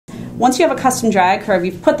once you have a custom drag curve,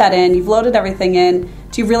 you've put that in, you've loaded everything in,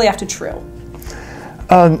 do you really have to true?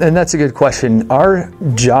 And that's a good question. Our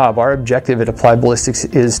job, our objective at Applied Ballistics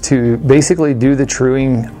is to basically do the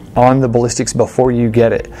truing on the ballistics before you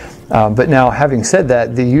get it. But now, having said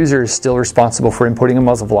that, the user is still responsible for inputting a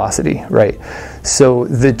muzzle velocity, right? So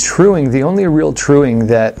the truing, the only real truing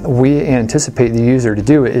that we anticipate the user to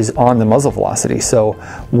do is on the muzzle velocity. So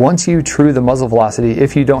once you true the muzzle velocity,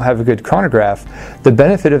 if you don't have a good chronograph, the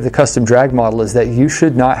benefit of the custom drag model is that you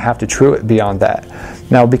should not have to true it beyond that.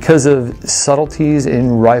 Now, because of subtleties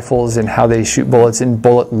in rifles and how they shoot bullets and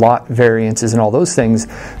bullet lot variances and all those things,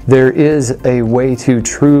 there is a way to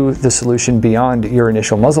true the solution beyond your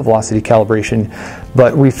initial muzzle velocity calibration,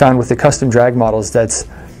 but we found with the custom drag models that's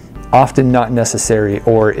often not necessary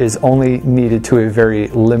or is only needed to a very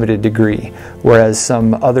limited degree, whereas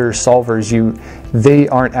some other solvers, they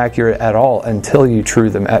aren't accurate at all until you true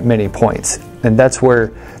them at many points. And that's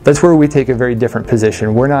where we take a very different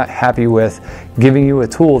position. We're not happy with giving you a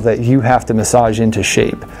tool that you have to massage into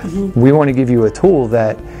shape. We want to give you a tool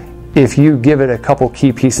that if you give it a couple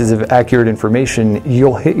key pieces of accurate information,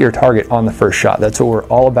 you'll hit your target on the first shot. That's what we're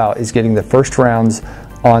all about, is getting the first rounds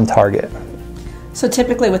on target. So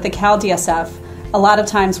typically with the Cal DSF, a lot of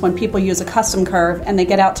times when people use a custom curve and they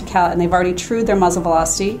get out to Cal and they've already trued their muzzle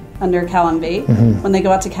velocity under Cal MV, when they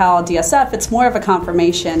go out to Cal DSF, it's more of a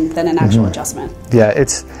confirmation than an actual adjustment. Yeah,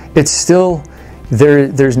 it's still,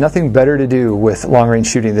 there's nothing better to do with long range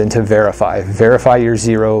shooting than to verify. Verify your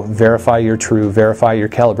zero, verify your true, verify your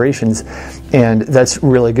calibrations, and that's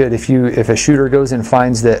really good. If a shooter goes and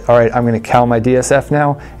finds that, all right, I'm going to cal my DSF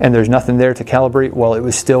now, and there's nothing there to calibrate, well, it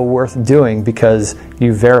was still worth doing because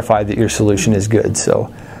you verified that your solution is good.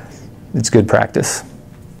 So it's good practice.